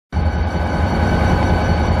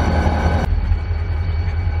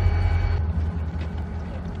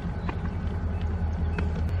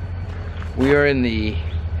We are in the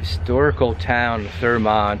historical town of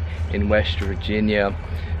Thurmond in West Virginia.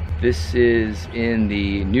 This is in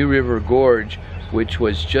the New River Gorge, which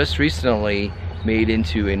was just recently made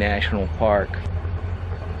into a national park.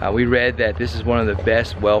 We read that this is one of the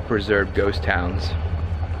best well-preserved ghost towns.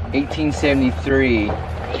 1873,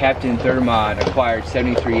 Captain Thurmond acquired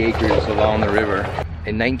 73 acres along the river.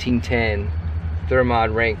 In 1910,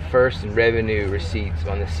 Thurmond ranked first in revenue receipts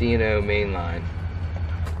on the C&O main line.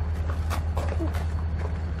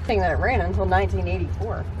 Thing that it ran until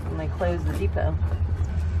 1984 when they closed the depot.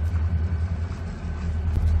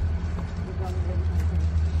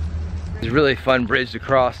 It's a really fun bridge to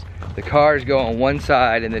cross. The cars go on one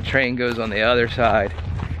side and the train goes on the other side.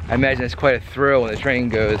 I imagine it's quite a thrill when the train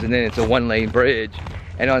goes, and then it's a one-lane bridge.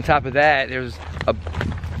 And on top of that, there's a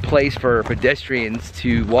place for pedestrians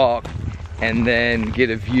to walk and then get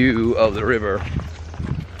a view of the river.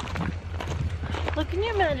 Look, can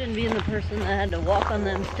you imagine being the person that had to walk on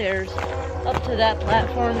them stairs up to that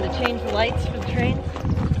platform to change the lights for the trains?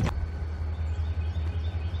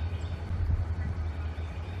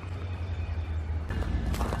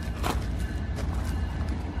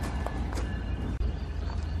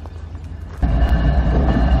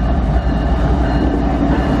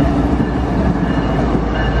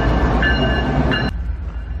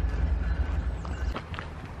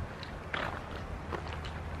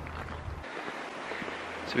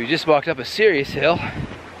 So we just walked up a serious hill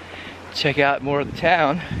to check out more of the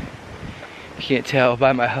town. You can't tell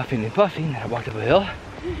by my huffing and puffing that I walked up a hill.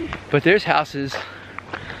 But there's houses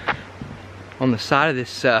on the side of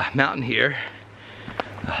this mountain here.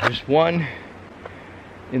 There's one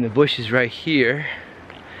in the bushes right here,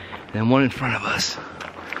 and one in front of us.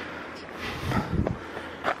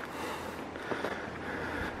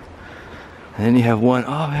 And then you have one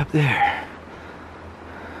all the way up there.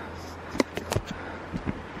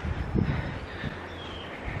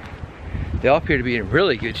 They all appear to be in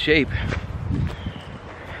really good shape.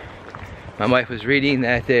 My wife was reading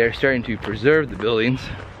that they're starting to preserve the buildings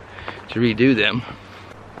to redo them.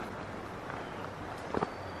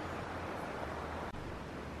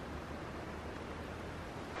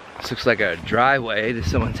 This looks like a driveway to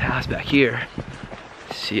someone's house back here.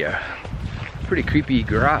 See a pretty creepy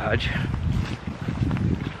garage.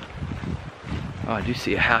 Oh, I do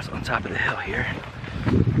see a house on top of the hill here.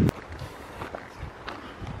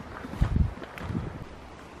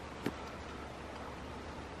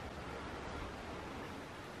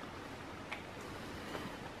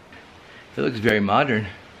 It looks very modern.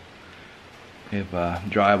 We have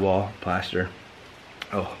drywall, plaster.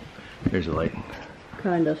 Oh, there's a light.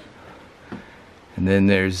 Kind of. And then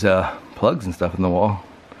there's plugs and stuff in the wall.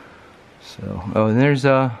 So, oh, and there's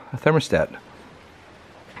a thermostat.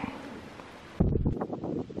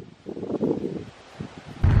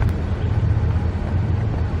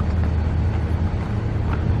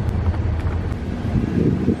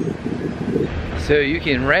 So you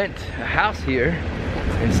can rent a house here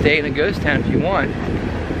and stay in a ghost town if you want.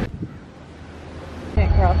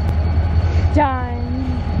 Can't cross. Done.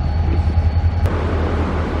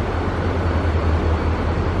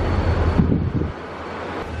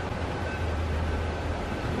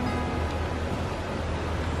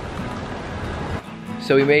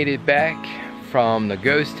 So we made it back from the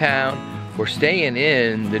ghost town. We're staying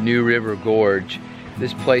in the New River Gorge.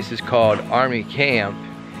 This place is called Army Camp,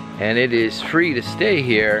 and it is free to stay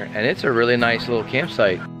here, and it's a really nice little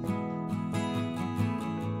campsite.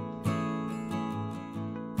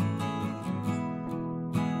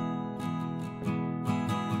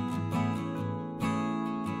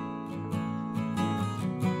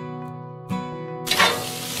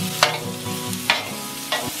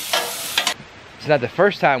 It's not the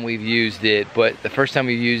first time we've used it, but the first time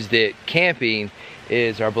we've used it camping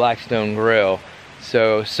is our Blackstone grill.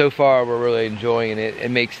 So far we're really enjoying it.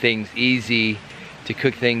 It makes things easy to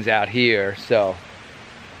cook things out here. So,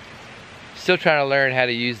 still trying to learn how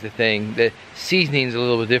to use the thing. The seasoning's a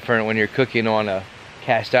little bit different when you're cooking on a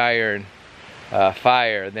cast iron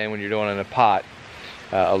fire than when you're doing it in a pot,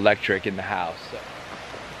 electric in the house. So.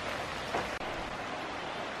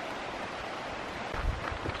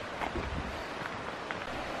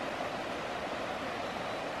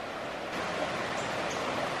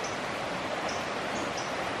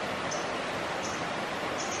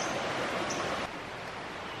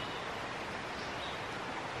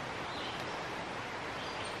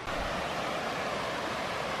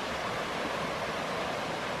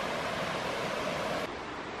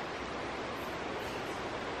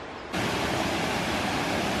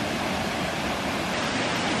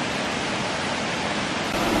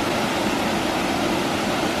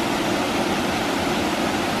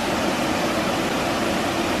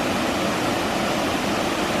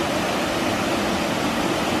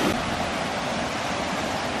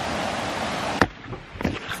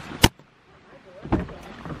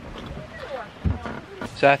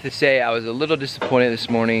 So I have to say I was a little disappointed this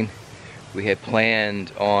morning. We had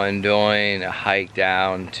planned on doing a hike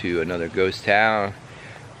down to another ghost town,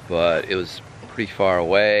 but it was pretty far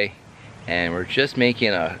away, and we're just making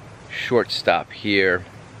a short stop here.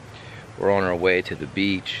 We're on our way to the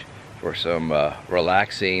beach for some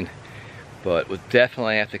relaxing, but we'll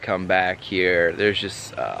definitely have to come back here. There's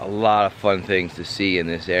just a lot of fun things to see in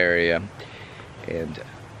this area, and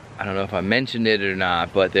I don't know if I mentioned it or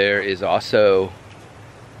not, but there is also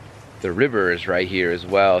the river is right here as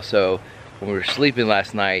well. So when we were sleeping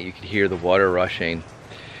last night, you could hear the water rushing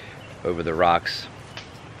over the rocks.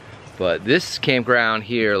 But this campground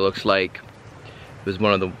here looks like it was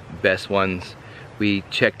one of the best ones. We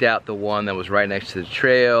checked out the one that was right next to the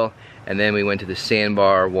trail, and then we went to the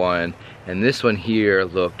sandbar one, and this one here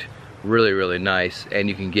looked really, really nice. And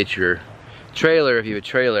you can get your trailer, if you have a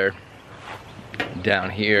trailer, down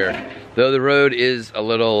here. Though the road is a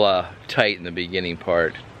little tight in the beginning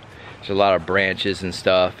part. There's a lot of branches and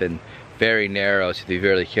stuff, and very narrow, so be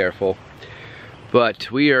really careful. But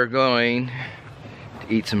we are going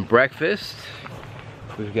to eat some breakfast.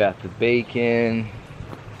 We've got the bacon,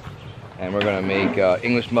 and we're gonna make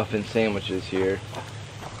English muffin sandwiches here.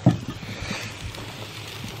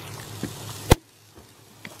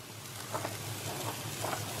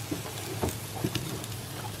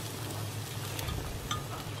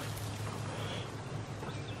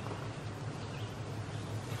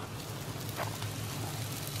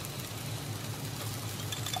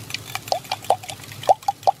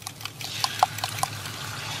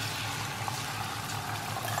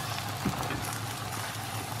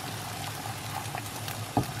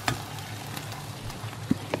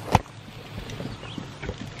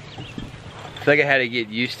 I feel like I had to get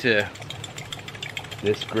used to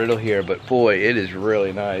this griddle here, but boy, it is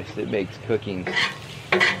really nice. It makes cooking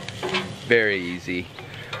very easy.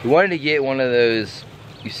 We wanted to get one of those,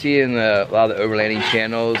 you see in a lot of the overlanding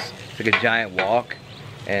channels, it's like a giant wok,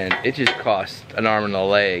 and it just costs an arm and a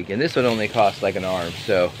leg, and this one only costs like an arm,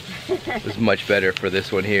 so it was much better for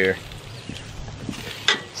this one here.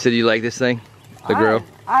 So do you like this thing, the grill?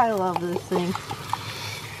 I love this thing.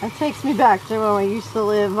 It takes me back to when I used to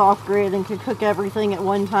live off-grid and could cook everything at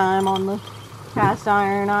one time on the cast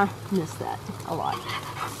iron. I miss that a lot.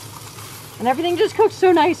 And everything just cooks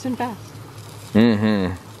so nice and fast.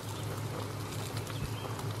 Mm-hmm.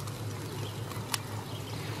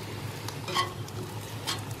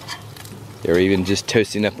 They're even just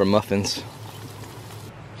toasting up our muffins.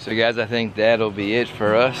 So guys, I think that'll be it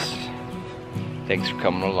for us. Thanks for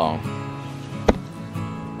coming along.